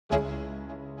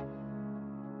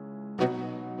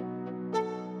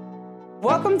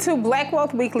Welcome to Black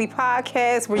Wealth Weekly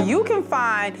Podcast, where you can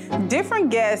find different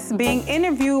guests being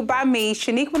interviewed by me,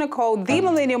 Shaniqua Nicole, the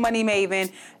Millennial Money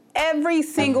Maven, every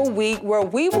single week, where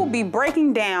we will be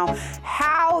breaking down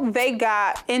how they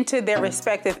got into their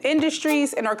respective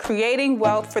industries and are creating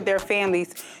wealth for their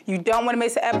families. You don't want to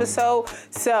miss an episode,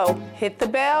 so hit the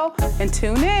bell and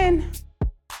tune in.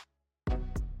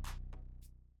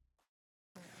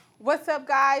 What's up,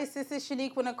 guys? This is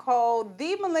Shaniqua Nicole,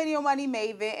 the Millennial Money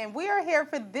Maven, and we are here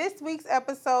for this week's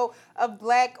episode of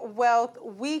Black Wealth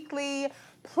Weekly.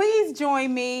 Please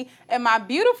join me and my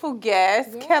beautiful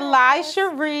guest, Kel'li,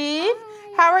 Sherrene.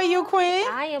 How are you, Queen?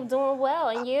 I am doing well,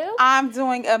 and you? I'm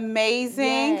doing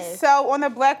amazing. Yes. So on the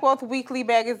Black Wealth Weekly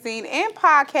magazine and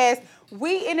podcast,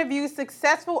 we interview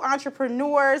successful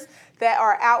entrepreneurs that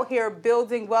are out here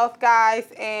building wealth, guys,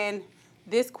 and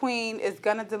this queen is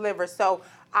going to deliver. So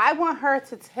I want her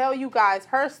to tell you guys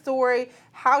her story,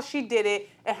 how she did it,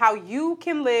 and how you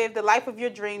can live the life of your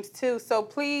dreams too. So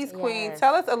please, Queen,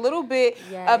 tell us a little bit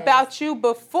about you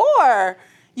before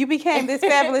you became this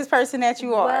fabulous person that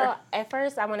you are. Well, at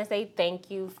first, I want to say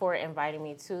thank you for inviting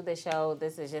me to the show.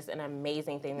 This is just an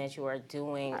amazing thing that you are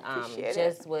doing. I appreciate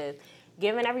just with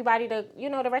giving everybody the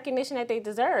recognition that they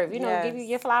deserve. Give you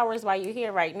your flowers while you're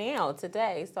here right now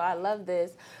today. So I love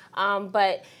this.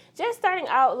 But just starting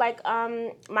out,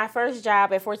 my first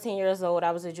job at 14 years old,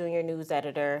 I was a junior news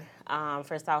editor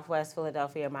for Southwest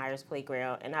Philadelphia Myers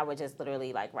Playground, and I would just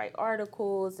literally write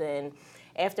articles. And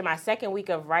after my second week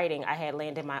of writing, I had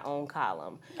landed my own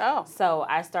column. Oh. So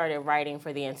I started writing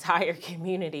for the entire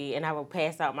community, and I would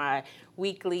pass out my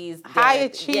weeklies. High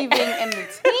achieving in the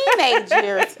teenage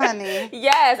years, honey.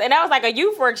 Yes, and that was like a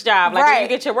youth works job, when you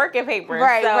get your working papers.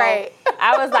 Right, so right.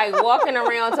 I was walking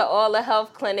around to all the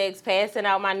health clinics, passing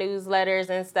out my newsletters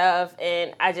and stuff,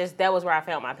 and that was where I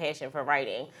found my passion for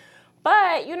writing.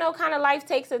 But, kind of life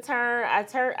takes a turn.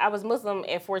 I was Muslim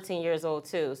at 14 years old,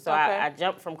 too. So I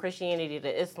jumped from Christianity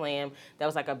to Islam. That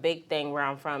was a big thing where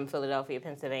I'm from, Philadelphia,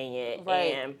 Pennsylvania.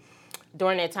 Right. And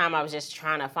during that time, I was just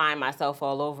trying to find myself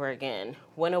all over again.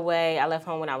 Went away. I left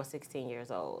home when I was 16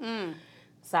 years old.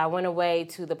 So I went away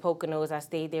to the Poconos. I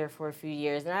stayed there for a few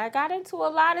years, and I got into a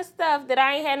lot of stuff that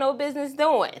I ain't had no business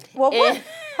doing. Well,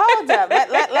 hold up.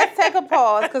 Let's take a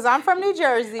pause, because I'm from New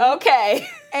Jersey. Okay.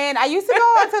 And I used to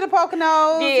go out to the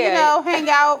Poconos, hang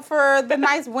out for the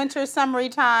nice winter, summery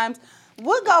times.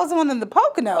 What goes on in the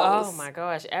Poconos? Oh, my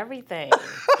gosh, everything.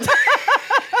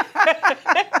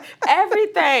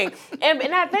 Everything.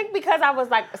 And I think because I was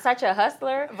such a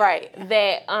hustler, right,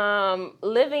 that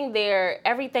living there,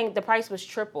 the price was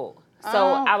triple.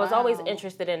 So I was always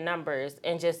interested in numbers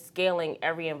and just scaling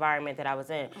every environment that I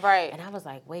was in. Right. And I was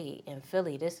like, wait, in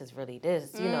Philly, this is really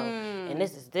this, and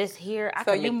this is this here.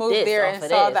 So you moved there and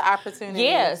saw the opportunity.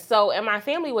 Yeah. So, and my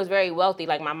family was very wealthy,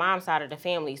 my mom's side of the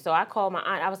family. So I called my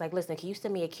aunt. I was like, listen, can you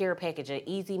send me a care package of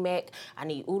Easy Mac? I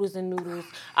need oodles and noodles.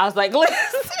 I was like, listen,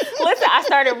 I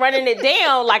started running it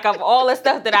down, of all the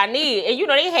stuff that I need.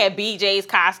 And, they had BJ's,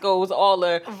 Costco's, all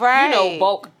the,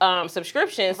 bulk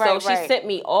subscriptions. So she sent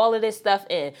me all of this stuff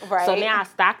in. Right. So now I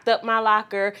stocked up my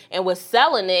locker and was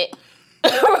selling it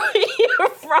from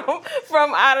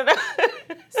out of the...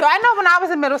 So I know when I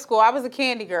was in middle school, I was a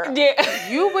candy girl. Yeah.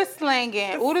 You was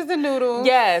slanging oodles and noodles.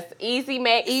 Yes. Easy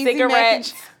Mac,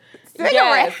 cigarettes.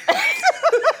 Yes.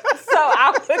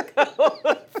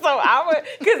 So I would,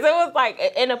 because it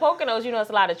was in the Poconos, it's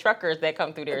a lot of truckers that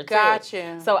come through there too.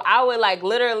 Gotcha. So I would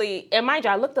literally, and mind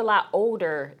you, I looked a lot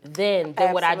older than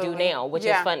what I do now, which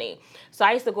is funny. So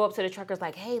I used to go up to the truckers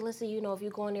hey, listen, if you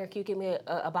go in there, can you give me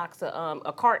a box of,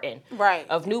 a carton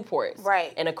of Newports?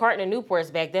 Right. And a carton of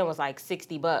Newports back then was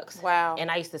 $60. Wow. And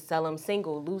I used to sell them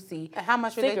single, Lucy And how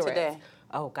much were they today?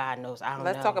 Oh, God knows. I don't know.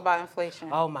 Let's talk about inflation.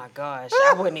 Oh, my gosh.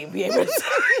 I wouldn't even be able to.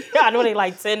 I know they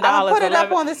 $10. I'll put it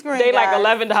up on the screen, They guys.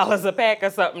 $11 a pack or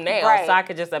something now. Right. So I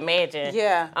could just imagine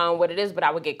what it is. But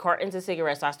I would get cartons of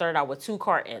cigarettes. So I started out with 2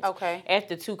 cartons. Okay.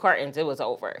 After 2 cartons, it was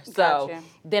over. So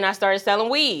then I started selling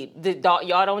weed.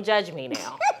 Y'all don't judge me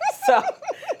now. So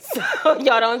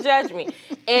y'all don't judge me.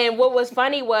 And what was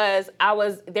funny was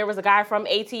there was a guy from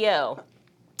ATL,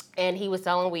 and he was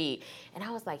selling weed. And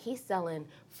I was like, he's selling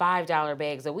 $5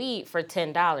 bags of weed for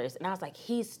 $10. And I was like,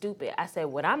 he's stupid. I said,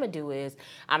 what I'm going to do is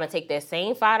I'm going to take that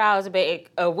same $5 a bag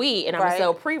of weed and I'm going to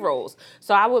sell pre-rolls.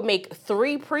 So I would make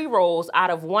 3 pre-rolls out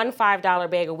of one $5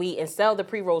 bag of weed and sell the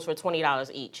pre-rolls for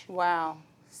 $20 each. Wow.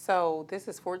 So this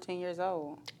is 14 years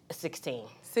old. 16.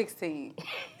 16.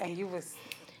 And you was...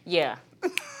 Yeah.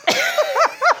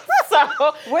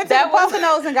 So went to the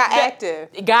Poconos and got active.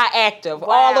 Got active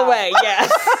all the way,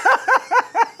 yes.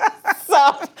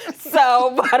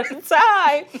 So by the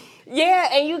time Yeah,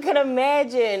 and you can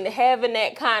imagine having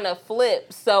that kind of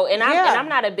flip. So, and I'm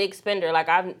not a big spender. Like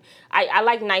I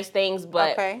like nice things,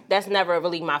 but that's never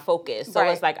really my focus. So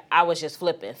it's like I was just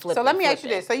flipping. So let me ask you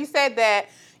this. So you said that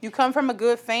you come from a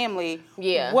good family.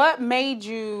 Yeah. What made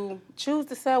you choose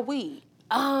to sell weed?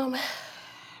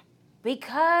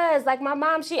 Because like my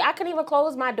mom, I couldn't even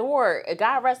close my door.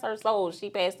 God rest her soul. She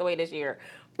passed away this year.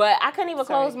 But I couldn't even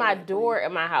close my door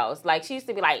in my house. Like, she used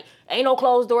to be like, ain't no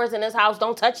closed doors in this house.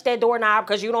 Don't touch that doorknob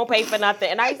because you don't pay for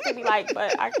nothing. And I used to be like,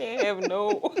 but I can't have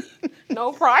no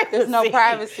privacy. There's no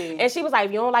privacy. And she was like,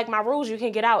 if you don't like my rules, you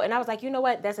can get out. And I was like, you know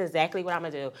what? That's exactly what I'm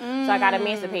going to do. So I got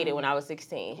emancipated when I was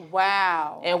 16.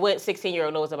 Wow. And what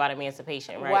 16-year-old knows about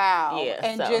emancipation, right? Wow. Yeah.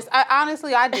 And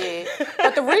honestly, I did.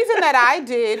 But the reason that I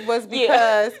did was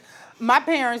because my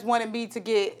parents wanted me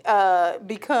to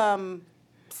become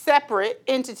separate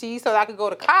entities so that I could go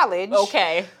to college.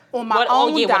 Okay. On my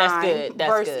own dime. Well, that's good.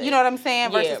 That's good. You know what I'm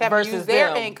saying? Versus having to use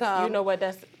their income. You know what?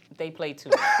 They play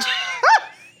too much.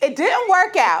 It didn't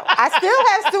work out. I still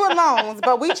have student loans,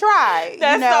 but we tried.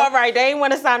 That's all right. They ain't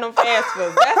want to sign them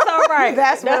FAFSA. That's all right.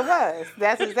 That's what it was.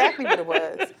 That's exactly what it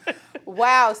was.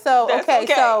 Wow. So,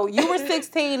 so you were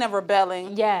 16 and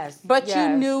rebelling. Yes. But you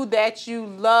knew that you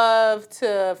loved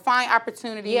to find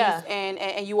opportunities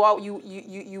and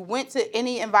you went to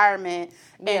any environment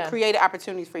and created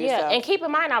opportunities for yourself. Yeah, and keep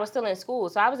in mind I was still in school.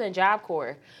 So I was in Job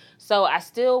Corps. So I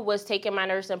still was taking my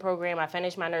nursing program. I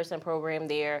finished my nursing program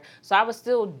there. So I was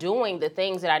still doing the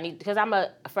things that I need because I'm a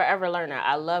forever learner.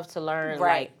 I love to learn.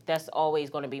 Right. Like that's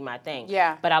always going to be my thing.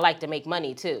 Yeah. But I like to make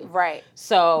money too. Right.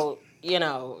 So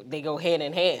they go hand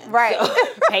in hand. Right. So,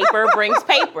 paper brings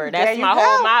paper. That's my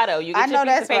whole motto. You get your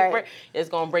piece of paper, right. It's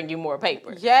going to bring you more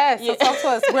paper. Yes. So talk to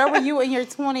us. Where were you in your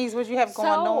 20s? What did you have going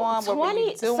on? What were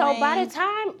you doing? So by the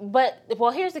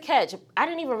time, here's the catch. I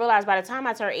didn't even realize by the time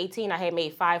I turned 18, I had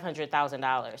made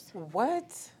 $500,000.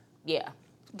 What? Yeah.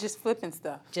 Just flipping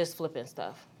stuff.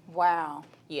 Wow.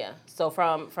 Yeah. So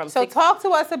from So talk to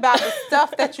us about the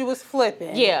stuff that you was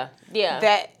flipping. Yeah.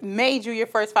 That made you your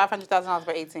first $500,000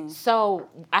 for 18. So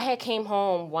I had came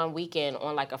home one weekend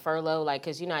on like a furlough, like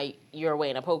because you're away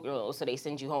in a poker room, so they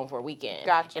send you home for a weekend.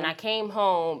 Gotcha. And I came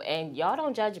home, and y'all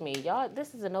don't judge me. Y'all,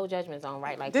 this is a no judgment zone,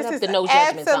 right? Like this put up is the no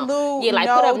judgment zone. Yeah, like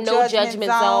put up no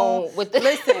judgment zone with the.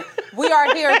 Listen, we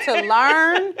are here to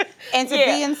learn and to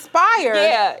be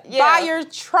inspired by your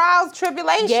trials,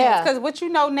 tribulations. Because what you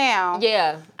know now.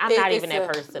 Yeah, I'm not even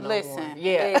that person no more. Listen,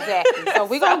 exactly. So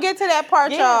we're going to get to that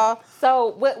part, y'all.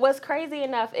 So what's crazy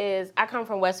enough is I come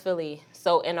from West Philly.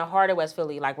 So in the heart of West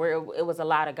Philly, like where it was a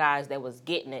lot of guys that was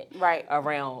getting it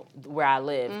around where I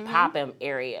live, Popham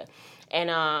area. And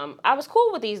I was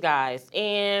cool with these guys.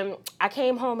 And I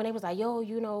came home and they was like,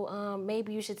 yo,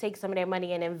 maybe you should take some of that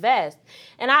money and invest.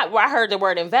 And I heard the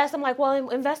word invest. I'm like, well,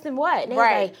 invest in what? And they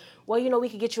was like, well, we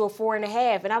could get you a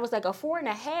 4.5. And I was like, a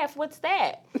 4.5? What's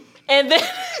that? And then,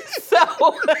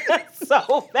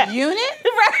 so that unit?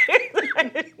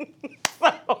 Right. So,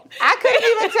 I couldn't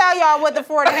even tell y'all what the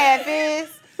 4.5 is.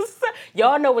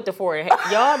 Y'all know what the 4.5.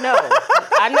 Y'all know.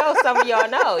 I know some of y'all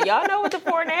know. Y'all know what the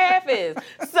 4.5 is.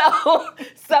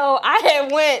 So I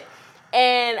had went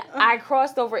and I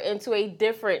crossed over into a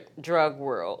different drug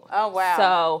world. Oh wow.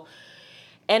 So.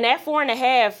 And that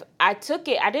 4.5, I took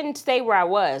it. I didn't stay where I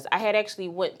was. I had actually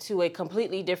went to a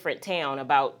completely different town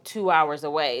about 2 hours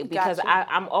away because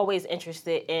I'm always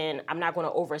interested in, I'm not going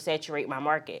to oversaturate my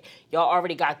market. Y'all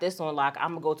already got this on lock.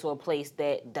 I'm going to go to a place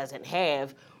that doesn't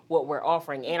have what we're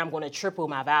offering, and I'm going to triple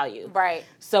my value. Right.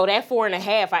 So that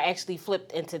 4.5, I actually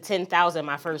flipped into 10,000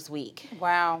 my first week.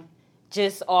 Wow.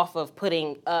 Just off of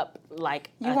putting up like.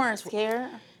 You weren't scared?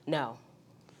 No.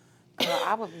 Well,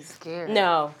 I would be scared.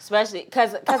 No, especially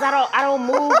because I don't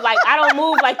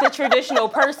move like the traditional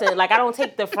person. Like I don't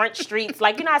take the front streets.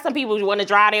 Like how some people want to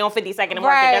drive down 52nd and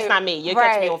Market. That's not me. You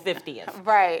catch me on 50th.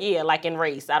 Right. Yeah, like in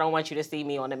race. I don't want you to see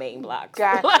me on the main blocks.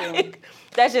 Gotcha.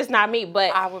 That's just not me.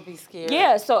 But I would be scared.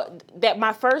 Yeah. So that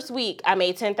my first week, I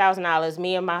made $10,000.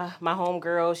 Me and my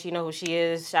homegirl, she know who she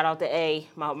is. Shout out to A,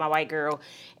 my white girl,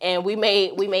 and we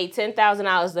made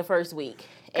 $10,000 the first week.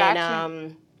 Gotcha.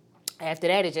 And after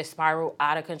that, it just spiraled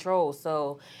out of control.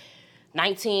 So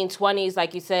 1920s,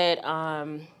 like you said,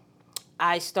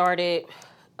 I started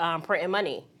printing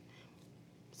money.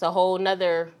 It's a whole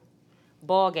nother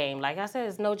ball game. Like I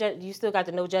said, it's you still got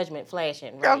the no judgment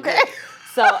flashing. Right? Okay.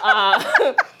 So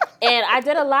And I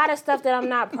did a lot of stuff that I'm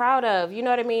not proud of. You know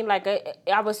what I mean? Like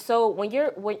I was so,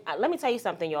 let me tell you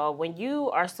something, y'all. When you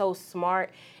are so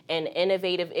smart and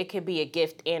innovative, it can be a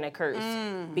gift and a curse.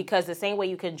 Because the same way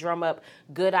you can drum up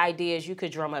good ideas, you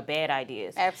could drum up bad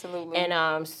ideas. Absolutely. And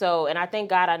and I thank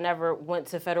God I never went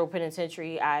to federal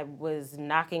penitentiary. I was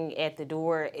knocking at the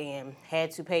door and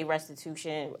had to pay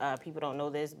restitution. People don't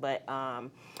know this, but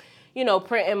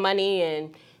printing money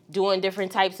and doing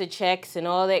different types of checks and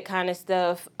all that kind of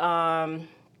stuff.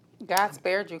 God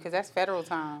spared you because that's federal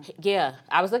time. Yeah.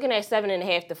 I was looking at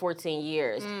 7.5 to 14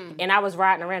 years. And I was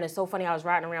riding around. It's so funny. I was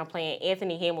riding around playing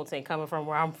Anthony Hamilton coming from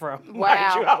where I'm from. Wow.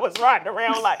 Mind you, I was riding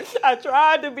around like, I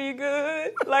tried to be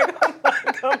good. I'm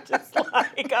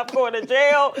going to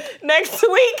jail next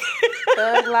week.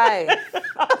 Thug life.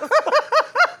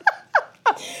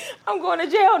 I'm going to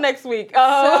jail next week.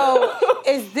 So,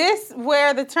 is this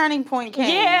where the turning point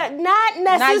came? Yeah, not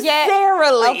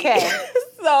necessarily. Not yet. Okay.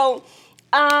 So,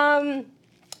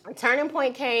 turning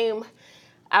point came,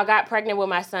 I got pregnant with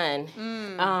my son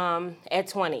at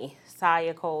 20,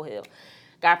 Saya Colehill.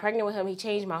 Got pregnant with him. He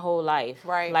changed my whole life.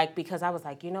 Right. Like, because I was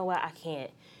like, you know what? I can't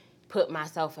put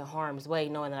myself in harm's way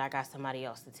knowing that I got somebody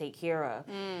else to take care of.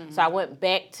 So I went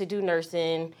back to do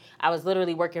nursing. I was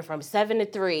literally working from 7 to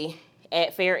 3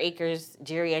 at Fair Acres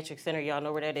Geriatric Center. Y'all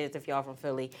know where that is if y'all from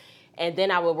Philly. And then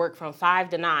I would work from 5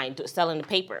 to 9 selling the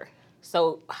paper.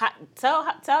 So I'm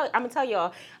going to tell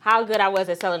y'all how good I was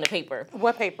at selling the paper.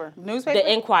 What paper? Newspaper?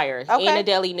 The Enquirer and the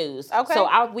Daily News. Okay.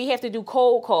 So we have to do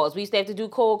cold calls. We used to have to do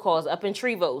cold calls up in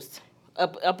Trevose,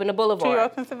 up in the Boulevard.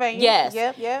 Trevose, Pennsylvania.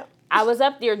 Yes. Yep. I was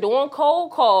up there doing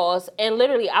cold calls, and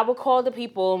literally I would call the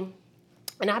people,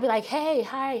 and I'd be like, hey,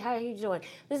 hi, how are you doing?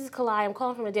 This is Kel'li. I'm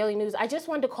calling from the Daily News. I just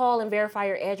wanted to call and verify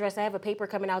your address. I have a paper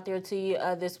coming out there to you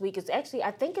this week. It's actually,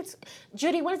 I think it's,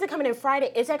 Judy, when is it coming in?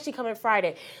 Friday? It's actually coming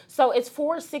Friday. So it's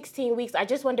for 16 weeks. I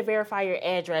just wanted to verify your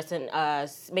address and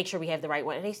make sure we have the right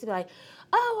one. And they used to be like,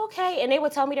 oh, okay. And they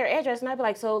would tell me their address, and I'd be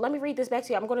like, so let me read this back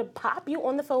to you. I'm going to pop you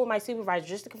on the phone with my supervisor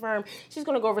just to confirm. She's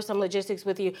going to go over some logistics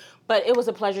with you. But it was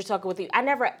a pleasure talking with you. I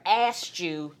never asked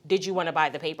you, did you want to buy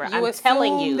the paper? I'm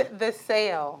telling you. The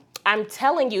sale. I'm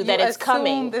telling you that it's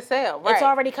coming. The sale, right? It's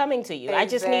already coming to you.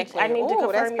 Exactly. I need to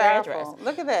confirm your address.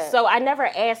 Look at that. So I never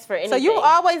asked for anything. So you've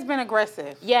always been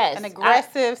aggressive. Yes. An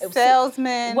aggressive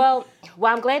salesman. Well,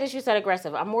 I'm glad that you said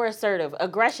aggressive. I'm more assertive.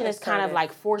 Aggression is kind of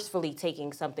like forcefully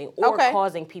taking something or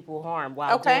causing people harm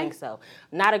while doing so.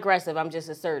 Not aggressive. I'm just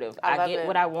assertive. I get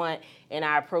what I want, and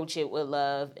I approach it with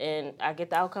love, and I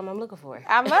get the outcome I'm looking for.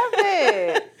 I love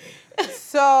it.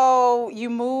 So you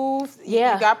moved.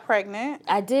 Yeah. You got pregnant.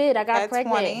 I did. I got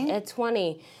pregnant 20. at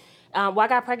 20. I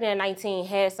got pregnant at 19,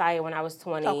 had Saya when I was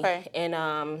 20. Okay. And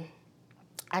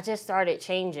I just started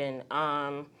changing.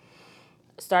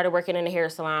 Started working in a hair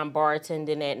salon,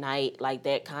 bartending at night, like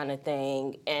that kind of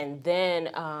thing. And then...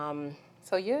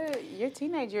 So your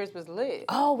teenage years was lit.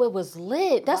 Oh, it was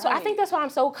lit. That's why I think that's why I'm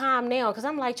so calm now. Because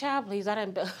I'm like, child, please, I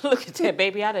didn't look at that,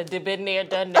 baby. I done been there,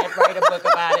 done that, write a book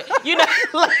about it. You know,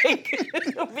 like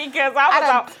because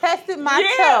I tested my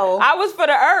toe. I was for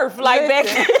the earth, like back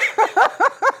then.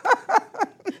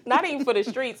 Not even for the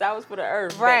streets. I was for the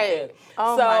earth. Right. Back then.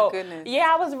 Oh my goodness. Yeah,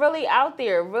 I was really out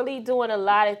there, really doing a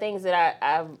lot of things that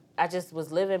I just was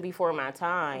living before my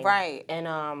time. Right. And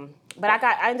but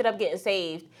I ended up getting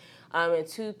saved. In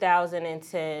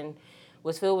 2010,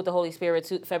 was filled with the Holy Spirit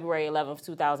February 11th,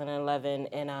 2011,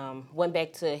 and went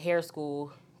back to hair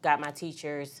school, got my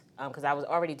teachers, because I was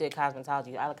already did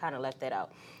cosmetology. I kind of left that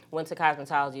out. Went to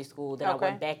cosmetology school, then I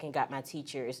went back and got my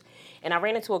teachers. And I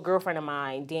ran into a girlfriend of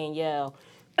mine, Danielle.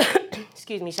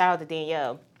 Excuse me, shout out to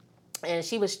Danielle. And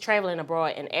she was traveling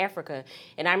abroad in Africa.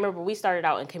 And I remember we started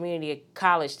out in community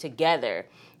college together.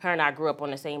 Her and I grew up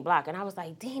on the same block. And I was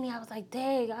like, Danny, I was like,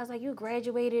 dang. I was like, you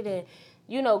graduated and,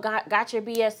 you know, got your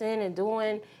BS in and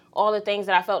doing all the things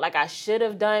that I felt like I should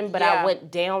have done, but I went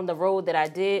down the road that I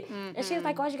did. Mm-hmm. And she was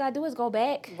like, all you got to do is go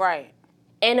back. Right.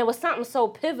 And it was something so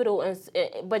pivotal,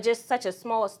 but just such a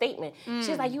small statement. She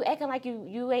was like, you acting like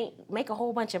you ain't make a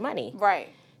whole bunch of money. Right.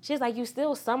 She was like, you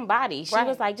still somebody. She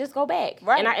was like, just go back.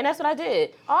 Right. And that's what I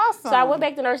did. Awesome. So I went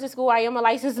back to nursing school. I am a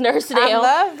licensed nurse now. I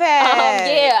love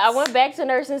that. I went back to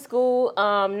nursing school,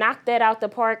 knocked that out the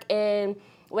park. And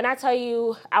when I tell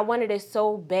you, I wanted it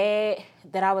so bad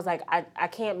that I was like, I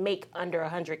can't make under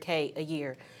 $100K a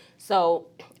year. So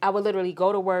I would literally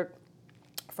go to work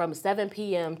from 7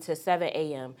 p.m. to 7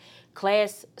 a.m.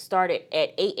 Class started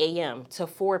at 8 a.m. to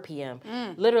 4 p.m.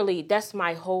 Literally, that's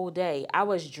my whole day. I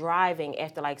was driving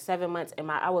after like 7 months, and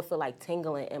I would feel like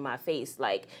tingling in my face,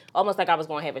 like almost like I was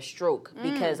going to have a stroke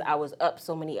because I was up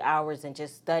so many hours and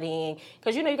just studying.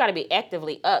 Because, you know, you got to be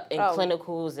actively up in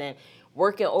clinicals and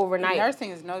working overnight. Nursing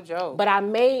is no joke. But I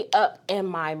made up in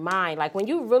my mind, like when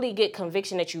you really get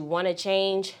conviction that you want to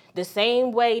change, the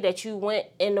same way that you went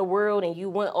in the world and you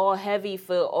went all heavy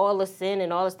for all the sin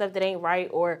and all the stuff that ain't right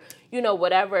or,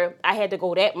 whatever, I had to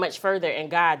go that much further in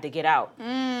God to get out.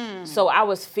 So I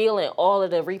was feeling all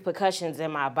of the repercussions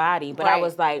in my body, but I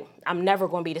was like, I'm never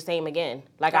going to be the same again.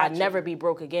 Like, I'll never be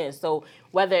broke again. So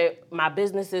whether my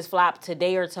businesses flop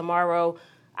today or tomorrow,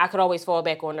 I could always fall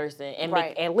back on nursing and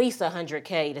make at least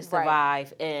 $100K to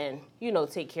survive and,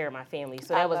 take care of my family.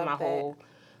 So that was my whole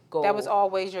goal. That was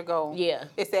always your goal. Yeah.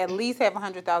 It's to at least have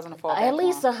 $100,000 to fall back At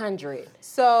least 100.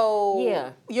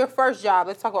 So your first job,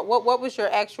 let's talk about what was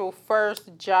your actual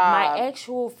first job? My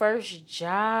actual first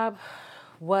job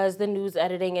was the news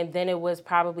editing, and then it was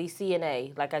probably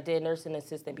CNA. Like, I did nursing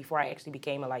assistant before I actually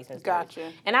became a licensed nurse.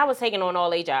 Gotcha. And I was taking on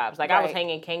all A jobs. Like, I was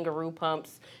hanging kangaroo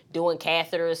pumps, doing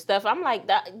catheters, stuff. I'm like,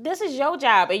 this is your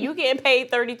job, and you getting paid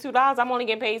 $32. I'm only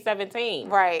getting paid $17.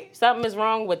 Right. Something is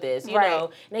wrong with this, you know.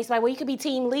 And they say, well, you could be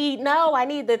team lead. No, I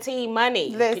need the team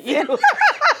money. Listen.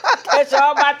 Because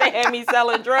y'all about to have me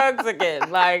selling drugs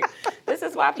again. Like, this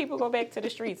is why people go back to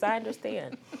the streets. I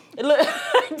understand. Look,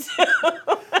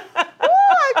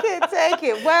 I can't take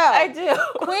it. Well, I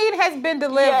do. Queen has been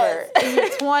delivered in your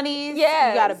 20s.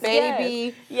 Yes. You got a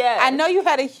baby. Yes. I know you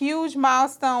had a huge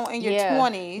milestone in your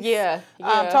 20s. Yeah.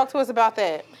 Talk to us about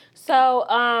that. So,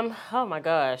 oh my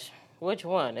gosh. Which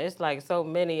one? It's like so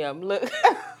many of them. Look,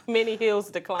 many hills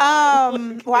to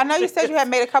climb. Well, I know you said you had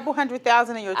made a couple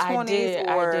 $100,000 in your 20s.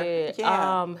 I did.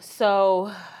 Yeah.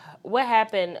 So what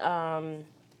happened,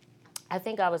 I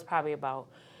think I was probably about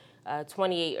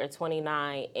 28 or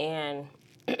 29, and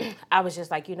I was just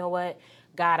like, you know what?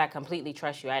 God, I completely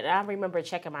trust you. I remember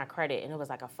checking my credit, and it was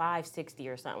like a 560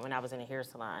 or something when I was in a hair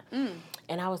salon.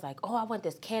 And I was like, oh, I want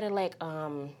this Cadillac,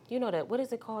 what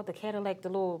is it called? The Cadillac, the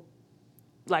little,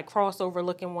 like, crossover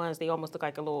looking ones. They almost look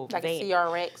like a little like van. a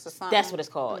CRX or something. That's what it's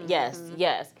called. Mm-hmm.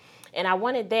 Yes. And I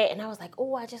wanted that, and I was like,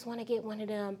 oh, I just want to get one of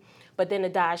them. But then the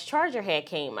Dodge Charger had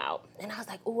came out, and I was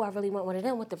like, oh, I really want one of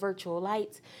them with the virtual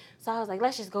lights. So I was like,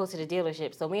 let's just go to the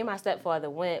dealership. So me and my stepfather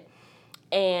went,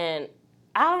 and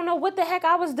I don't know what the heck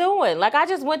I was doing. Like, I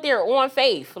just went there on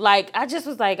faith. Like, I just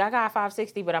was like, I got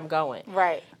 560, but I'm going.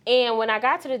 Right. And when I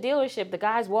got to the dealership, the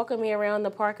guy's walking me around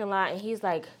the parking lot, and he's,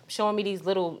 like, showing me these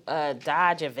little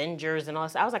Dodge Avengers and all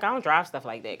this. I was like, I don't drive stuff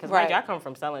like that. Because I come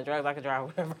from selling drugs. I can drive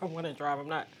whatever I want to drive.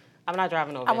 I'm not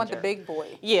driving no Avenger. I want the big boy.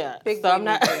 Yeah. Big so boy. I'm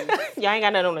not. Y'all ain't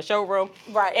got nothing on the showroom.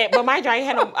 Right. But mind you, I ain't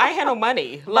had no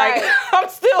money. Like, I'm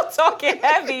still talking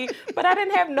heavy, but I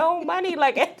didn't have no money.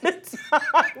 Like, at the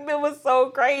time, it was so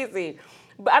crazy.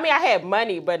 But I mean, I had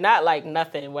money, but not like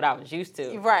nothing what I was used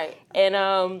to. Right. And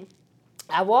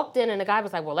I walked in, and the guy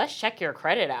was like, well, let's check your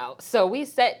credit out. So we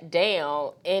sat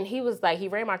down, and he was like, he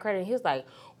ran my credit, and he was like,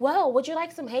 well, would you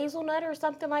like some hazelnut or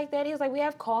something like that? He was like, we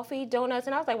have coffee, donuts.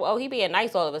 And I was like, well, he being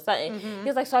nice all of a sudden. Mm-hmm. He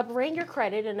was like, so I ran your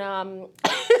credit, and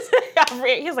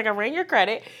he was like, I ran your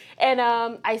credit, and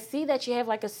I see that you have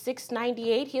like a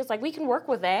 698. He was like, we can work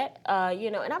with that,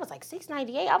 And I was like,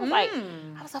 698? I was like,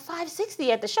 I was a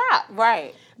 560 at the shop.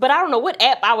 Right. But I don't know what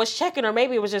app I was checking, or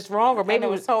maybe it was just wrong, or maybe it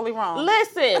was totally wrong.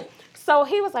 Listen. So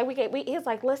he was like, he was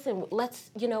like, listen,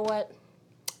 you know what?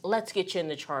 Let's get you in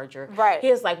the Charger. Right. He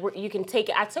was like, you can take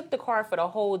it. I took the car for the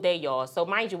whole day, y'all. So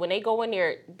mind you, when they go in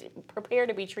there, prepare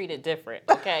to be treated different,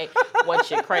 okay?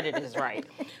 Once your credit is right.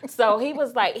 So he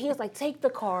was like, take the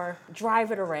car,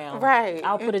 drive it around. Right.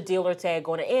 I'll put a dealer tag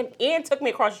on it. And took me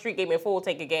across the street, gave me a full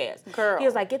tank of gas. Girl. He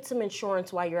was like, get some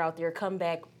insurance while you're out there. Come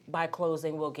back by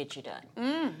closing. We'll get you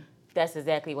done. That's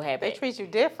exactly what happened. They treat you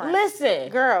different. Listen.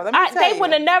 Girl, let me tell you. They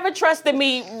would have never trusted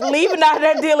me leaving out of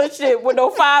that dealership with no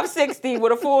 560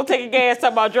 with a full tank of gas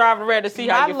talking about driving around to see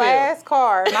how you feel. My last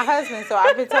car, my husband, so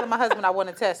I've been telling my husband I want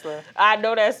a Tesla. I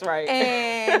know that's right.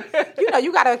 And,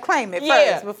 you got to claim it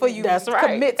first before you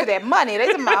commit to that money. They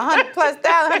talking about $100,000+,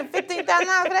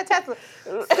 $115,000 for that Tesla.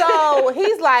 So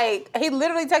he's like, he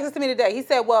literally texted to me today. He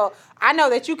said, well, I know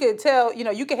that you could tell,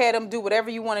 you could have them do whatever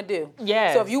you want to do.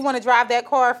 Yeah. So if you want to drive that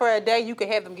car for a day, you could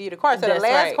have them give you the car. So the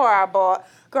last car I bought,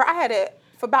 girl, I had it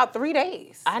for about 3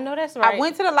 days. I know that's right. I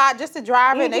went to the lot just to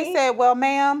drive it, and they said, well,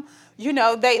 ma'am,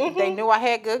 they knew I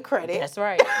had good credit. That's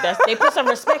right. They put some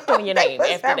respect on your name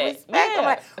after that.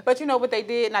 Yeah. But you know what they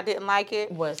did, and I didn't like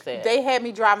it? What's that? They had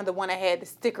me driving the one that had the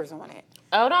stickers on it.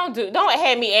 Oh, don't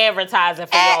have me advertising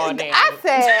for y'all now. I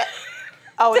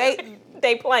said,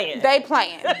 They playing.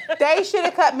 They should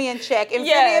have cut me in check.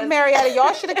 Infinity of Marietta,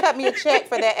 y'all should have cut me a check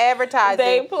for that advertising.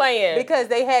 They playing. Because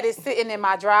they had it sitting in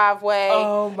my driveway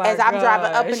as I'm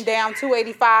driving up and down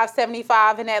 285,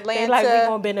 75 in Atlanta. They like, we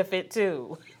gonna benefit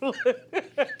too.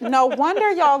 No wonder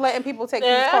y'all letting people take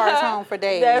these cars home for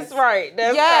days. That's right. So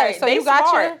they you got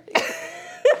smart.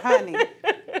 Honey.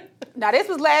 Now, this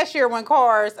was last year when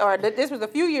this was a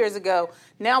few years ago.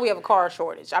 Now we have a car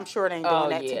shortage. I'm sure it ain't doing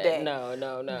that today. No.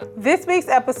 This week's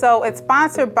episode is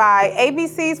sponsored by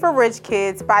ABCs for Rich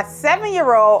Kids by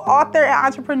 7-year-old author and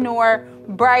entrepreneur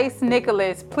Bryce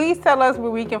Nicholas. Please tell us where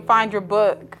we can find your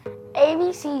book.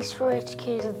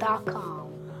 ABCsforRichKids.com.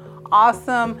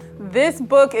 Awesome. This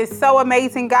book is so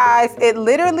amazing, guys. It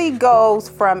literally goes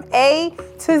from A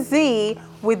to Z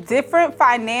with different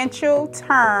financial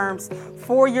terms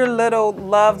for your little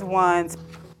loved ones.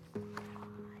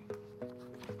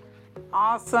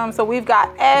 Awesome. So we've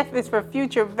got F is for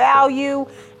future value.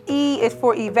 E is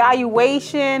for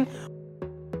evaluation.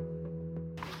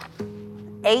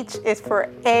 H is for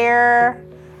air.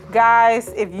 Guys,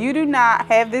 if you do not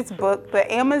have this book,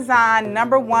 the Amazon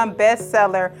 #1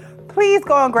 bestseller, please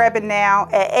go and grab it now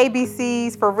at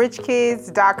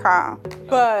abcsforrichkids.com.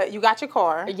 But you got your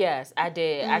car. Yes, I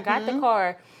did. I got the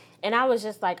car, and I was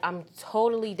just like, I'm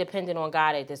totally dependent on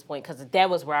God at this point, because that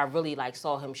was where I really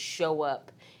saw him show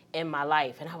up in my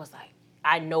life. And I was like,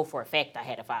 I know for a fact I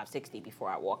had a 560 before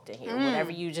I walked in here.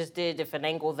 Whatever you just did to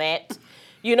finagle that,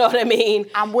 you know what I mean?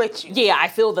 I'm with you. Yeah, I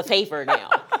feel the favor now.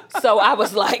 So I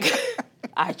was like,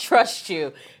 I trust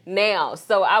you now.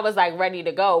 So I was ready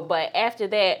to go. But after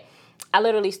that, I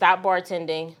literally stopped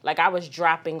bartending. I was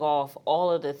dropping off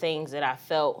all of the things that I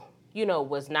felt,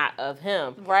 was not of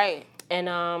him. Right. And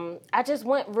I just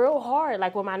went real hard,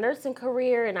 with my nursing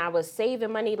career, and I was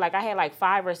saving money. I had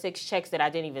 5 or 6 checks that I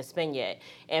didn't even spend yet.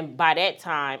 And by that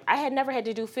time, I had never had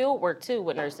to do field work, too,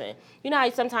 with nursing. You know how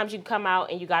sometimes you come out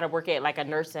and you got to work at, a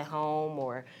nursing home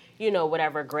or,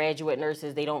 whatever, graduate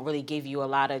nurses, they don't really give you a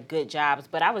lot of good jobs.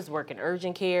 But I was working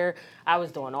urgent care. I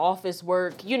was doing office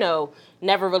work,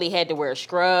 never really had to wear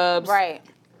scrubs. Right.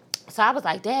 So I was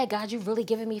like, Dad, God, you really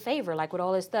giving me favor, with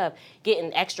all this stuff.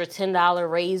 Getting extra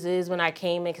 $10 raises when I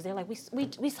came in, because they're like, we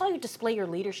saw you display your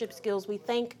leadership skills. We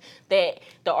think that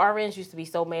the RNs used to be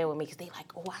so mad with me, because they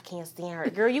like, oh, I can't stand her.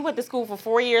 Girl, you went to school for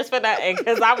 4 years for nothing,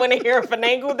 because I went in here and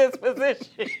finagled this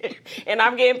position, and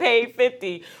I'm getting paid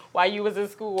 $50 while you was in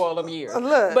school all them years.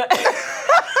 Look. But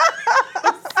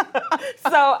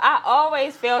so I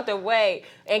always felt a way,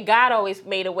 and God always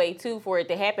made a way, too, for it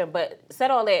to happen. But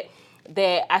said all that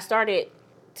I started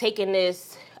taking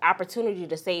this opportunity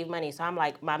to save money. So I'm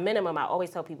like, my minimum, I always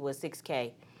tell people, is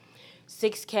 $6K.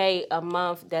 $6K a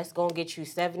month, that's going to get you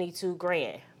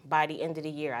 $72,000 by the end of the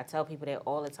year. I tell people that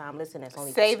all the time. Listen, that's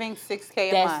only... Saving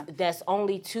 $6K a month. That's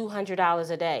only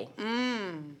 $200 a day.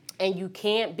 And you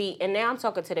can't be... And now I'm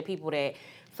talking to the people that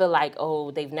feel like,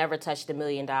 oh, they've never touched $1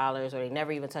 million, or they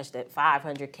never even touched that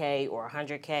 $500K or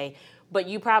 $100K. But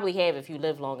you probably have if you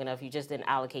live long enough. You just didn't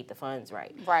allocate the funds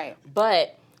right. Right.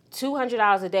 But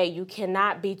 $200 a day, you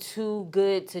cannot be too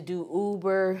good to do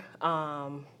Uber,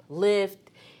 Lyft,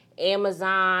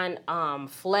 Amazon,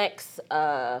 Flex,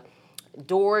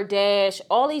 DoorDash,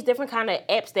 all these different kind of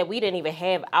apps that we didn't even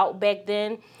have out back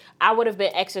then. I would have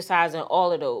been exercising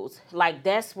all of those.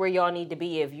 That's where y'all need to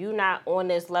be. If you're not on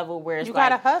this level where it's you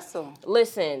gotta hustle.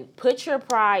 Listen, put your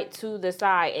pride to the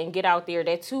side and get out there.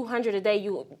 That $200 a day,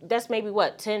 that's maybe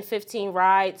 10, 15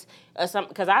 rides or something.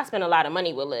 Because I spend a lot of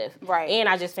money with Lyft. Right. And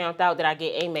I just found out that I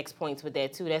get Amex points with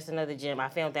that too. That's another gym. I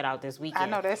found that out this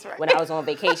weekend. I know that's right. When I was on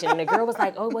vacation, and the girl was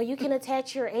like, "Oh, well, you can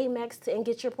attach your Amex and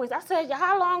get your points." I said,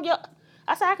 "How long you?"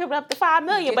 I said I could put up to $5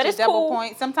 million, but it's double cool.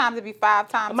 Points. Sometimes it'd be 5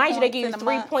 times. Mind you, they give you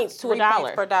 3 points to $1. 3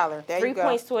 points per dollar. There 3 you go.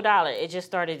 points to $1. It just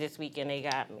started this week, and they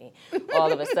got me.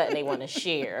 All of a sudden, they want to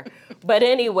share. But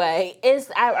anyway,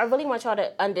 I really want y'all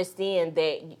to understand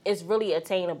that it's really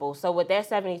attainable. So with that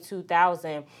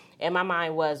 $72,000, in my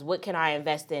mind was, what can I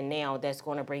invest in now that's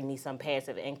going to bring me some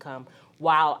passive income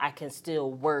while I can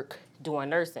still work doing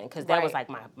nursing? Because that was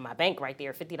my bank right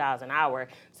there, $50 an hour.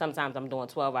 Sometimes I'm doing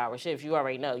 12-hour shifts. You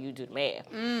already know, you do the math.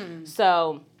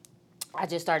 So I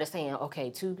just started saying,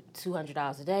 okay,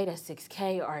 $200 a day, that's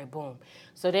 $6K. All right, boom.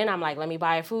 So then I'm like, let me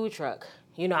buy a food truck.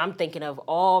 I'm thinking of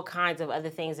all kinds of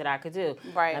other things that I could do.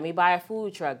 Right. Let me buy a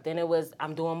food truck. Then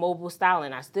I'm doing mobile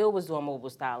styling. I still was doing mobile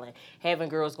styling. Having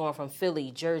girls going from Philly,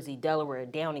 Jersey, Delaware,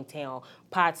 Downingtown,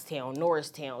 Pottstown,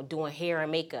 Norristown, doing hair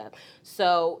and makeup.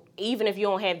 So even if you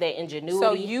don't have that ingenuity.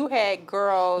 So you had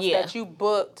girls that you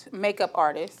booked, makeup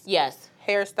artists. Yes.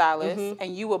 hairstylists,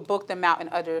 and you would book them out in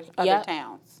other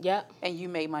towns. Yep. And you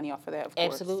made money off of that, of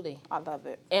course. Absolutely. I love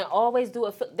it. And always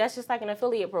that's just like an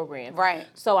affiliate program. Right.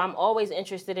 So I'm always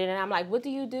interested in it. I'm like, what do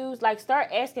you do? Like, start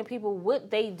asking people what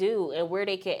they do and where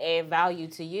they can add value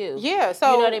to you. Yeah.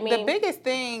 So you know what I mean? The biggest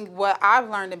thing, what I've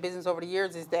learned in business over the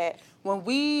years is that when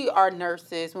we are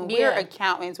nurses, when we're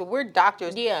accountants, when we're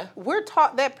doctors, we're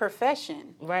taught that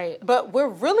profession. Right. But we're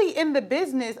really in the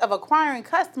business of acquiring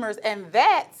customers, and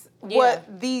that's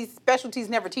what these specialties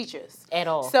never teach us. At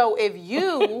all. So if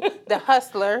you, the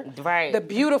hustler, the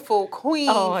beautiful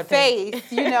queen face,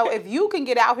 if you can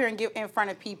get out here and get in front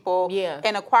of people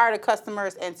and acquire the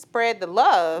customers and spread the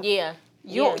love,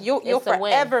 you'll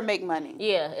forever make money.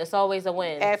 Yeah, it's always a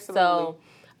win. Absolutely. So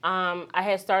I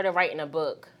had started writing a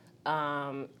book.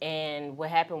 And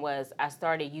what happened was I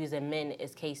started using men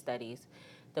as case studies.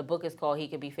 The book is called He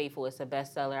Could Be Faithful. It's a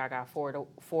bestseller. I got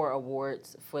four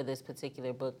awards for this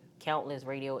particular book, countless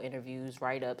radio interviews,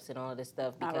 write-ups, and all this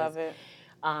stuff. Because, I love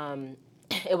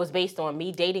it. It was based on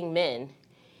me dating men,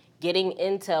 getting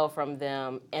intel from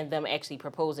them, and them actually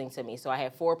proposing to me. So I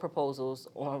had 4 proposals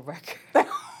on record.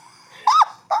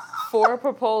 4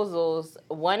 proposals,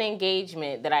 1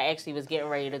 engagement that I actually was getting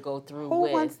ready to go through with.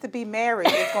 Who Wants to Be Married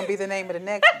is going to be the name of the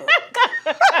next book.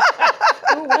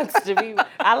 Who Wants to Be...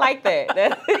 I like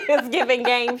that. It's giving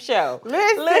game show.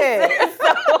 Listen.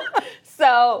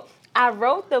 So I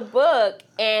wrote the book,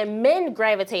 and men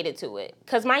gravitated to it.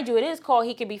 Because, mind you, it is called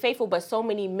He Could Be Faithful, but so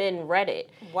many men read it.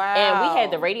 Wow. And we had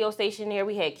the radio station there.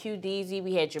 We had QDZ.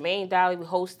 We had Jermaine Dolly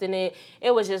hosting it.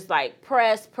 It was just like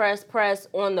press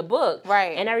on the book.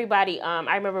 Right. And everybody,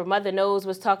 I remember Mother Knows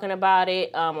was talking about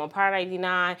it on Power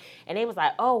 99. And they was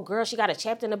like, oh, girl, she got a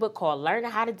chapter in the book called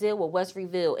Learning How to Deal with What's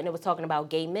Revealed. And it was talking about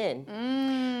gay men.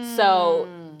 So,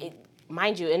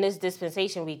 mind you, in this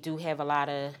dispensation, we do have a lot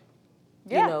of...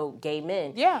 gay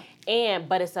men. Yeah.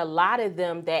 But it's a lot of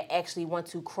them that actually want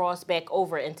to cross back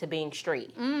over into being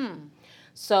straight.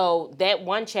 So that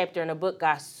one chapter in the book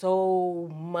got so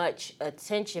much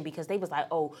attention because they was like,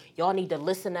 oh, y'all need to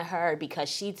listen to her because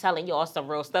she telling y'all some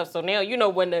real stuff. So now,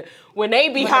 when they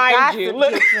behind you.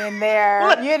 Look, in there,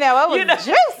 look, it was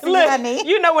juicy, honey.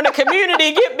 When the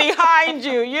community get behind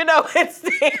you,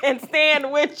 and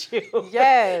stand with you.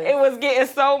 Yes. It was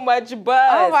getting so much buzz.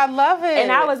 Oh, I love it.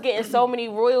 And I was getting so many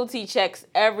royalty checks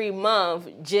every month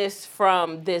just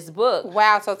from this book.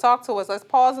 Wow. So talk to us. Let's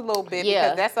pause a little bit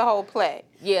because that's the whole play.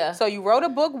 Yeah. So you wrote a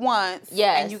book once,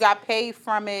 and you got paid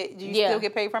from it. Do you still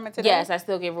get paid from it today? Yes, I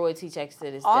still get royalty checks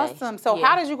to this day. Awesome. So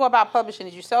how did you go about publishing?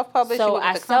 Did you self-publish? So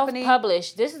I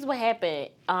self-published. This is what happened.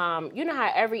 You know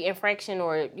how every infraction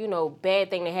or,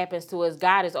 bad thing that happens to us,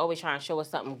 God is always trying to show us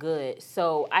something good.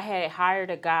 So I had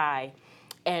hired a guy,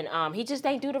 and he just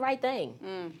didn't do the right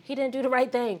thing. He didn't do the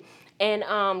right thing. And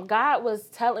God was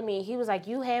telling me, he was like,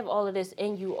 you have all of this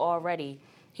in you already.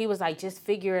 He was like, just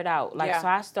figure it out. So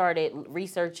I started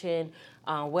researching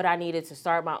what I needed to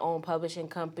start my own publishing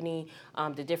company,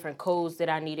 the different codes that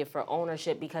I needed for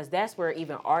ownership, because that's where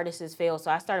even artists fail.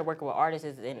 So I started working with artists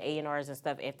and A&Rs and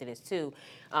stuff after this too,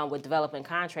 with developing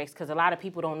contracts, because a lot of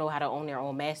people don't know how to own their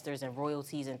own masters and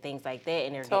royalties and things like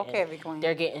that, and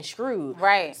they're getting screwed.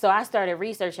 Right. So I started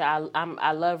researching.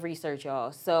 I love research,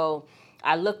 y'all. So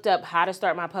I looked up how to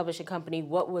start my publishing company,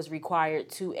 what was required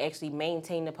to actually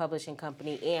maintain the publishing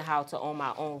company, and how to own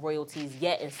my own royalties,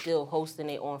 yet and still hosting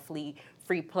it on free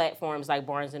platforms like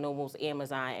Barnes & Noble's,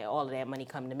 Amazon, and all of that money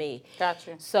come to me.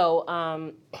 Gotcha.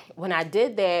 So when I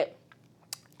did that,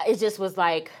 it just was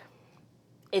like,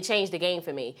 it changed the game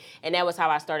for me. And that was how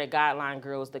I started Guideline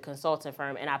Girls, the consulting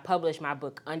firm, and I published my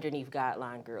book underneath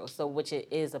Guideline Girls, which it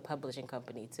is a publishing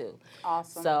company too.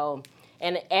 Awesome. So...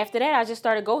 And after that, I just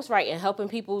started ghostwriting, helping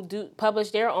people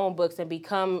publish their own books and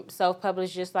become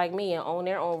self-published just like me and own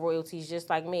their own royalties just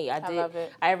like me. I love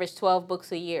it. I average 12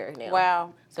 books a year now.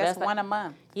 Wow. So that's one a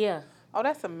month. Yeah. Oh,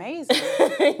 that's amazing.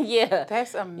 Yeah.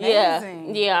 That's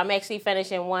amazing. Yeah, I'm actually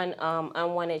finishing one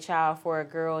Unwanted Child for a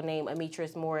girl named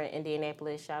Ametris Moore in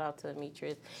Indianapolis. Shout out to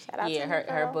Ametris. Shout out to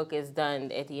her book is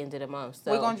done at the end of the month.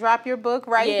 So we're going to drop your book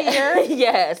here.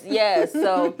 Yes.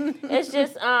 So it's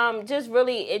just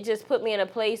really, it just put me in a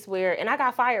place where, and I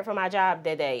got fired from my job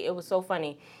that day. It was so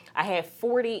funny. I had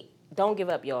 40, don't give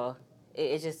up, y'all.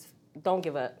 It just, don't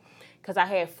give up. Because I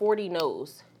had 40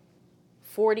 no's.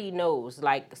 40 no's,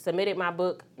 like submitted my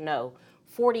book, no,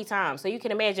 40 times. So you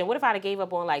can imagine, what if I'd have gave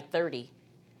up on like 30,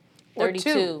 32?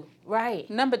 Or 2. Right.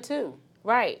 Number 2.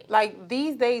 Right. Like,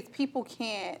 these days, people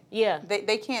can't. Yeah.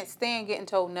 They can't stand getting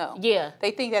told no. Yeah.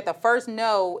 They think that the first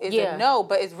no is a no,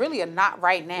 but it's really a not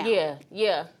right now. Yeah.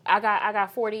 Yeah. I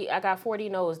got 40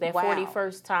 no's. That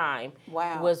 41st time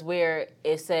was where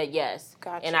it said yes.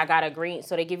 Gotcha. And I got a green,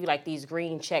 so they give you like these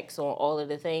green checks on all of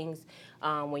the things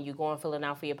when you go and filling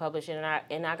out for your publishing.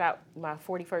 And I got my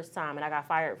 41st time, and I got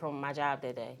fired from my job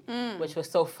that day, which was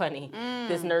so funny.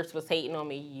 This nurse was hating on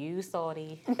me. You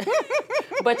salty.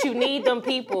 But you need them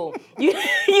people. You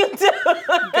do.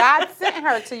 God sent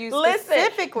her to you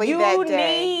specifically that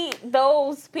day. You need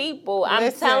those people.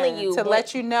 I'm telling you. To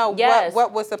let you know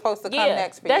what was supposed to come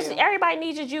next for you. Everybody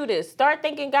needs you, Judas. Start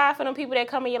thanking God for them people that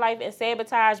come in your life and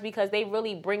sabotage, because they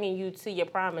really bringing you to your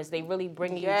promise. They really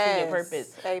bringing you to your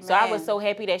purpose. Amen. So I was so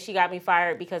happy that she got me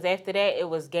fired, because after that, it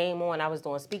was game on. I was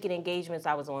doing speaking engagements.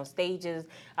 I was on stages.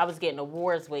 I was getting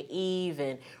awards with Eve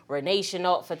and Renee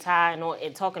Chenault for Ty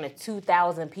and talking to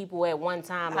 2,000 people at one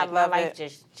time. Like, my life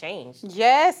just changed.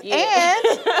 Yes,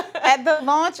 and at the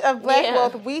launch of Black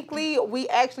Wealth Weekly, we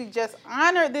actually just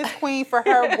honored this queen for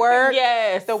her work.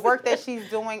 Yes. The work that she's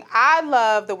doing. I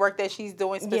love the work that she's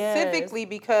doing specifically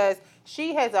because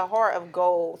she has a heart of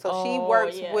gold. So she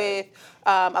works with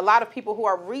a lot of people who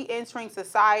are re-entering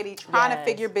society, trying to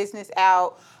figure business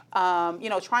out,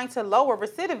 trying to lower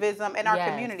recidivism in our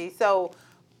community. So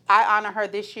I honor her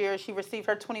this year. She received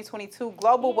her 2022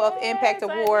 Global Wealth Impact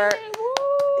Award.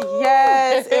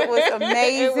 Yes, it was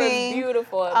amazing. It was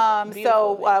beautiful.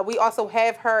 So we also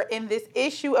have her in this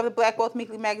issue of the Black Wealth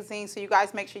Weekly magazine. So you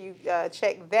guys make sure you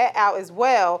check that out as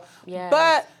well. Yes.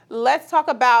 But let's talk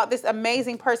about this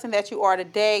amazing person that you are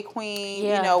today, Queen.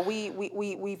 Yeah. You know,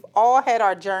 we've all had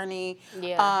our journey.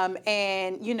 Yeah.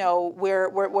 And you know,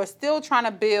 we're still trying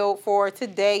to build for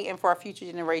today and for our future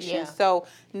generations. Yeah. So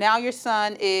now your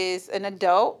son is an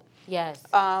adult. Yes.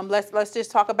 Let's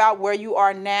just talk about where you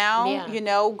are now, you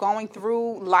know, going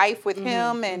through life with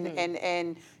him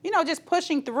and you know, just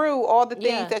pushing through all the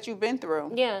things that you've been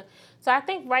through. Yeah. So I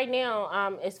think right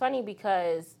now, it's funny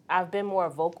because I've been more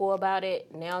vocal about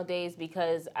it nowadays,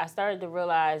 because I started to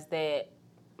realize that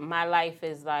my life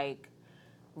is like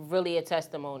really a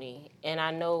testimony. And I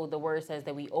know the word says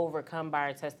that we overcome by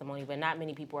our testimony, but not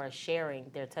many people are sharing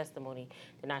their testimony.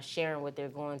 They're not sharing what they're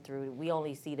going through. We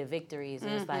only see the victories.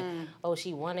 And it's like, oh,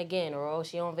 she won again, or oh,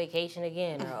 she on vacation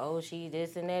again, or oh, she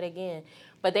this and that again.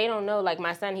 But they don't know, like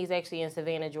my son, he's actually in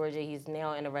Savannah, Georgia. He's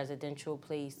now in a residential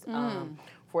place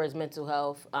for his mental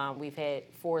health. We've had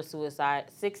 6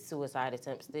 suicide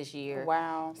attempts this year.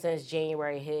 Wow. Since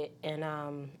January hit.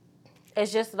 And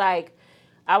it's just like,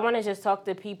 I want to just talk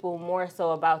to people more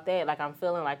so about that. Like, I'm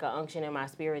feeling like an unction in my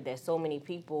spirit that so many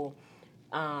people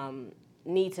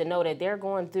need to know that they're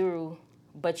going through,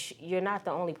 but you're not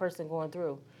the only person going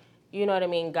through. You know what I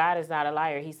mean? God is not a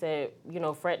liar. He said, you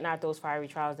know, fret not those fiery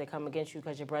trials that come against you,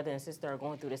 because your brother and sister are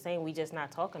going through the same. We just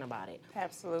not talking about it.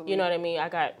 Absolutely. You know what I mean? I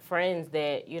got friends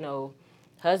that, you know,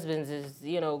 husbands is,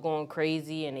 you know, going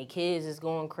crazy, and the kids is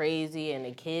going crazy, and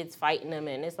the kids fighting them,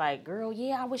 and it's like, girl,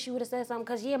 I wish you would have said something,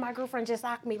 because my girlfriend just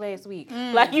socked me last week.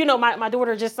 Like, you know, my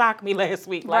daughter just socked me last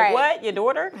week. Like, what? Your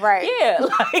daughter? Right. Yeah.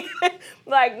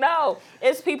 Like, no,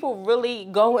 it's people really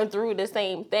going through the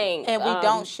same thing. And we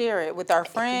don't share it with our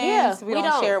friends. We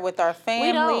don't share it with our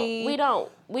family. We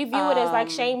don't. We view it as like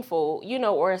shameful, you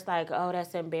know, or it's like, oh,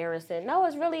 that's embarrassing. No,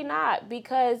 it's really not,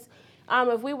 because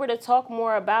if we were to talk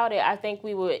more about it, I think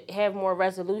we would have more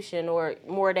resolution, or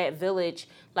more of that village,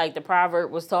 like the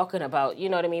proverb was talking about. You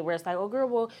know what I mean? Where it's like, oh, girl,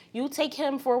 well, you take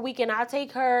him for a week and I'll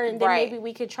take her, and then maybe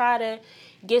we could try to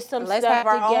get some stuff together. Let's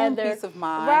have our own peace of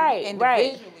mind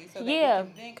individually, so that we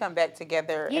can then come back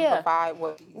together and provide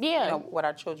what what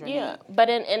our children need. But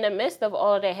in the midst of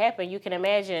all of that happened, you can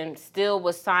imagine still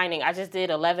was signing. I just did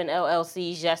 11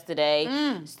 LLCs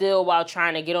yesterday, still while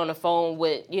trying to get on the phone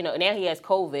with, you know, now he has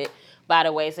COVID. By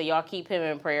the way, so y'all keep him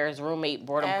in prayer. His roommate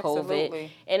brought him COVID.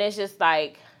 And it's just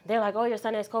like, they're like, oh, your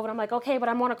son has COVID. I'm like, okay, but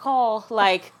I'm on a call.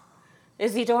 Like,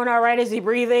 is he doing all right? Is he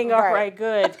breathing? All right,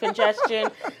 good. Congestion.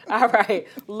 All right.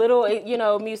 Little, you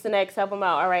know, Mucinex, help him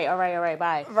out. All right,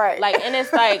 bye. Right. Like, and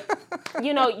it's like,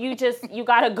 you know, you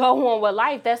got to go on with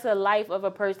life. That's a life of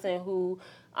a person who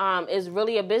is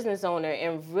really a business owner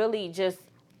and really just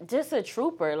a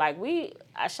trooper. Like,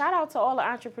 shout out to all the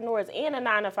entrepreneurs and the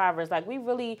 9-to-5ers. Like, we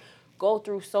really go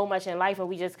through so much in life, and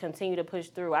we just continue to push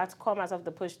through. I call myself the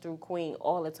push through queen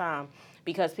all the time,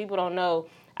 because people don't know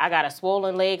I got a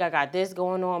swollen leg, I got this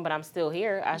going on, but I'm still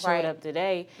here. I showed up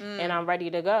today and I'm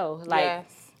ready to go. Like,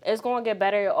 it's going to get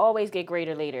better. It'll always get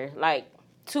greater later. Like,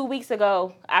 2 weeks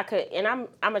ago, and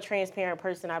I'm a transparent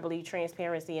person. I believe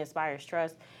transparency inspires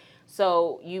trust.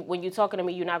 So when you're talking to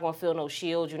me, you're not going to feel no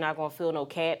shield. You're not going to feel no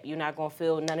cap. You're not going to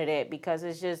feel none of that because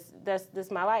it's just,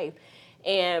 this my life.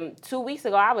 And 2 weeks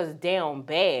ago, I was down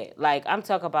bad. Like, I'm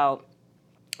talking about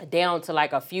down to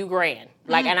like a few grand.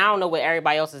 Like, and I don't know what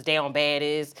everybody else's down bad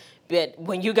is, but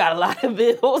when you got a lot of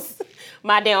bills,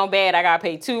 my down bad, I got to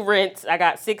pay 2 rents. I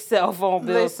got 6 cell phone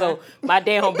bills. So my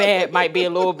down bad might be a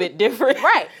little bit different.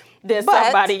 Right. Than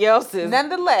somebody else's.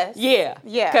 Nonetheless. Yeah.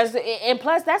 Because, and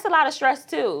plus, that's a lot of stress,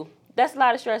 too. That's a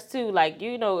lot of stress, too. Like,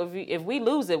 you know, if we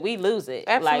lose it, we lose it.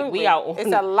 Absolutely. Like, we out.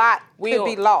 It's a lot to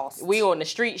be lost. We on the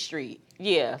street.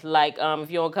 Yeah. Like,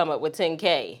 if you don't come up with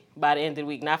 10K by the end of the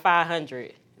week, not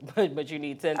 500, but you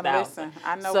need 10,000. Listen,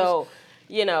 I know. So,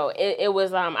 you know, it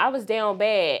was, I was down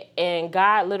bad, and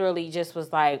God literally just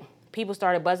was like, people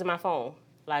started buzzing my phone.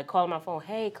 Like, calling my phone,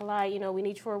 hey, Kel'li, you know, we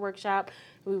need you for a workshop.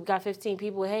 We've got 15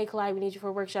 people. Hey, Kel'li, we need you for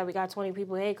a workshop. We got 20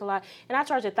 people. Hey, Kel'li. And I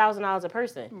charge $1,000 a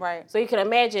person. Right. So you can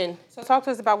imagine. So talk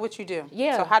to us about what you do.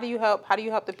 Yeah. So how do you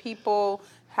help the people?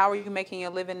 How are you making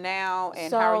your living now?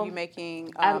 And how are you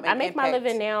making I make my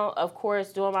living now, of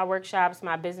course, doing my workshops,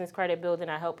 my business credit building.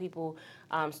 I help people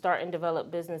start and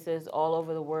develop businesses all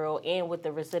over the world, and with the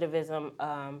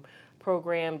recidivism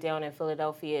program down in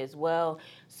Philadelphia as well.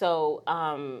 So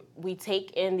we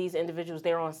take in these individuals,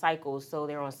 they're on cycles. So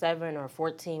they're on 7 or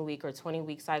 14 week or 20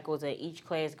 week cycles, and each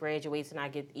class graduates, and I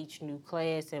get each new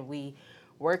class, and we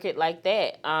work it like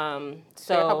that.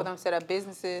 So you're helping them set up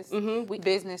businesses,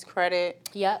 business credit.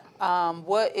 Yep.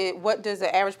 What does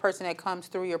the average person that comes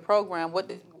through your program,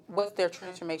 what's their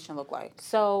transformation look like?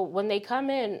 So when they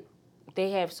come in, they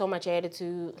have so much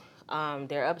attitude.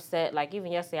 They're upset. Like,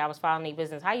 even yesterday, I was filing a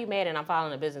business. How you mad and I'm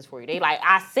filing a business for you? They like,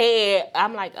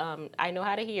 I'm like, I know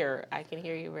how to hear. I can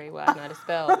hear you very well. I know how to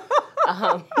spell.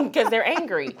 Because they're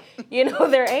angry. You know,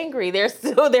 they're angry.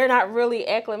 They're not really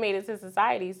acclimated to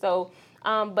society. So,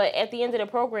 but at the end of the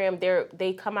program,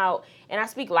 they come out, and I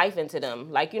speak life into them.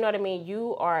 Like, you know what I mean?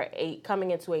 You are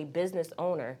coming into a business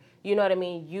owner. You know what I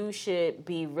mean? You should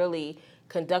be really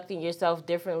conducting yourself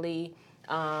differently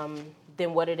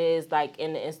than what it is like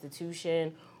in the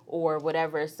institution or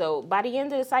whatever. So by the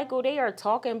end of the cycle, they are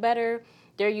talking better.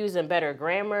 They're using better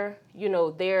grammar. You know,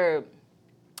 they're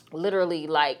literally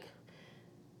like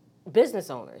business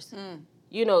owners.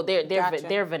 You know,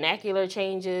 their vernacular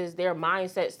changes. Their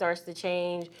mindset starts to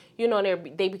change. You know,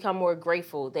 they become more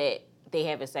grateful that they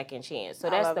have a second chance. So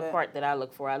that's the part that I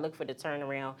look for. I look for the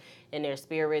turnaround in their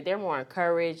spirit. They're more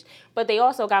encouraged, but they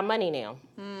also got money now.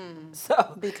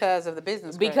 So because of the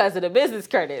business credit. Because of the business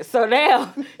credit. So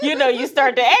now, you know, you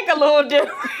start to act a little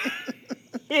different.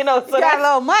 You know, so you got a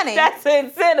little money. That's the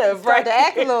incentive, right? To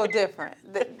act a little different.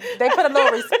 They put a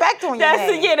little respect on your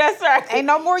name. Yeah, that's right. Ain't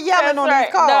no more yelling on these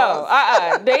calls. No,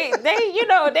 They, you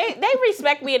know, they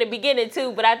respect me in the beginning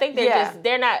too, but I think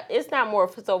they're not. It's not more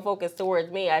so focused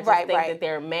towards me. I just think that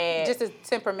they're mad. Just a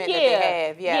temperament that they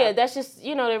have. Yeah, that's just,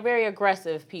 you know, they're very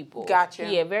aggressive people.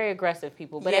 Gotcha. Yeah, very aggressive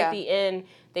people. But at the end,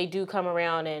 they do come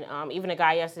around, and even a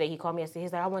guy yesterday, he called me yesterday.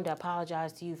 He's like, I wanted to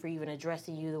apologize to you for even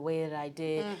addressing you the way that I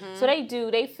did. So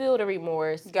they feel the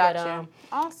remorse. Gotcha.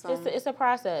 But, awesome. It's a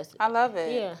process. I love it.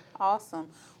 Yeah. Awesome.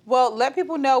 Well, let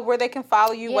people know where they can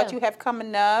follow you, what you have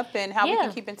coming up, and how we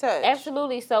can keep in touch.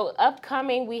 Absolutely. So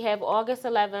upcoming, we have August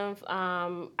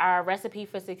 11th. Our Recipe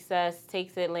for Success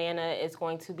takes Atlanta. It's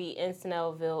going to be in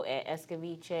Snellville at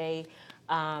Escaviche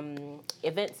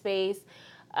event space.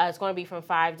 It's going to be from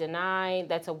 5 to 9.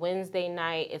 That's a Wednesday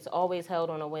night. It's always held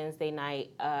on a Wednesday night.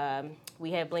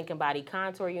 We have Blink and Body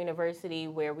Contour University,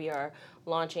 where we are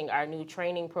launching our new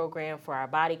training program for our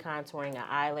body contouring, our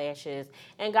eyelashes,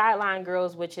 and Guideline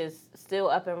Girls, which is still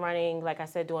up and running. Like I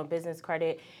said, doing business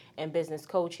credit and business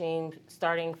coaching,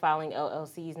 starting filing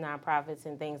LLCs, nonprofits,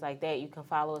 and things like that. You can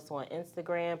follow us on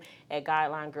Instagram at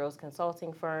Guideline Girls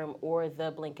Consulting Firm, or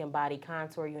the Blink and Body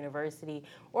Contour University,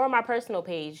 or my personal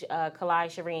page, Kel'li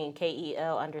Sherrene,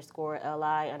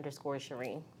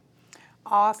 KEL_LI_Sherrene.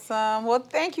 Awesome. Well,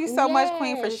 thank you so much,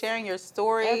 Queen, for sharing your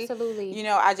story. Absolutely. You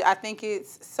know, I think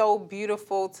it's so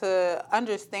beautiful to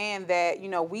understand that, you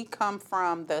know, we come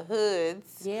from the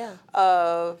hoods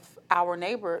of our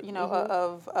neighbor, you know,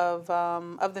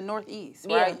 of the Northeast,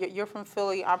 right? You're from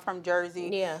Philly, I'm from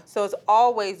Jersey. Yeah. So it's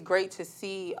always great to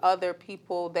see other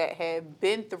people that have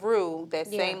been through that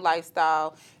same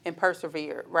lifestyle and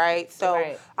persevered, right?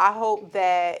 So I hope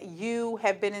that you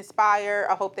have been inspired.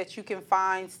 I hope that you can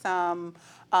find some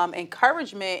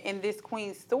encouragement in this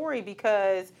Queen's story,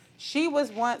 because she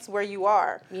was once where you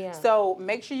are. Yeah. So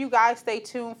make sure you guys stay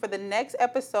tuned for the next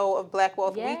episode of Black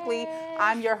Wealth Weekly.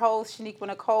 I'm your host, Shaniqua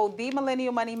Nicole, the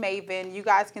Millennial Money Maven. You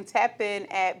guys can tap in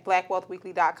at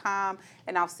blackwealthweekly.com,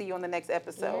 and I'll see you on the next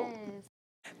episode.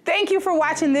 Yes. Thank you for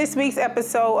watching this week's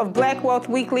episode of Black Wealth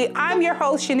Weekly. I'm your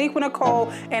host, Shaniqua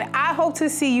Nicole, and I hope to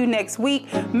see you next week.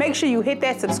 Make sure you hit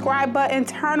that subscribe button,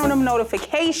 turn on them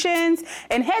notifications,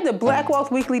 and head to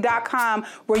blackwealthweekly.com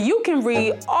where you can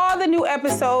read all the new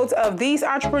episodes of these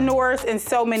entrepreneurs and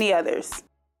so many others.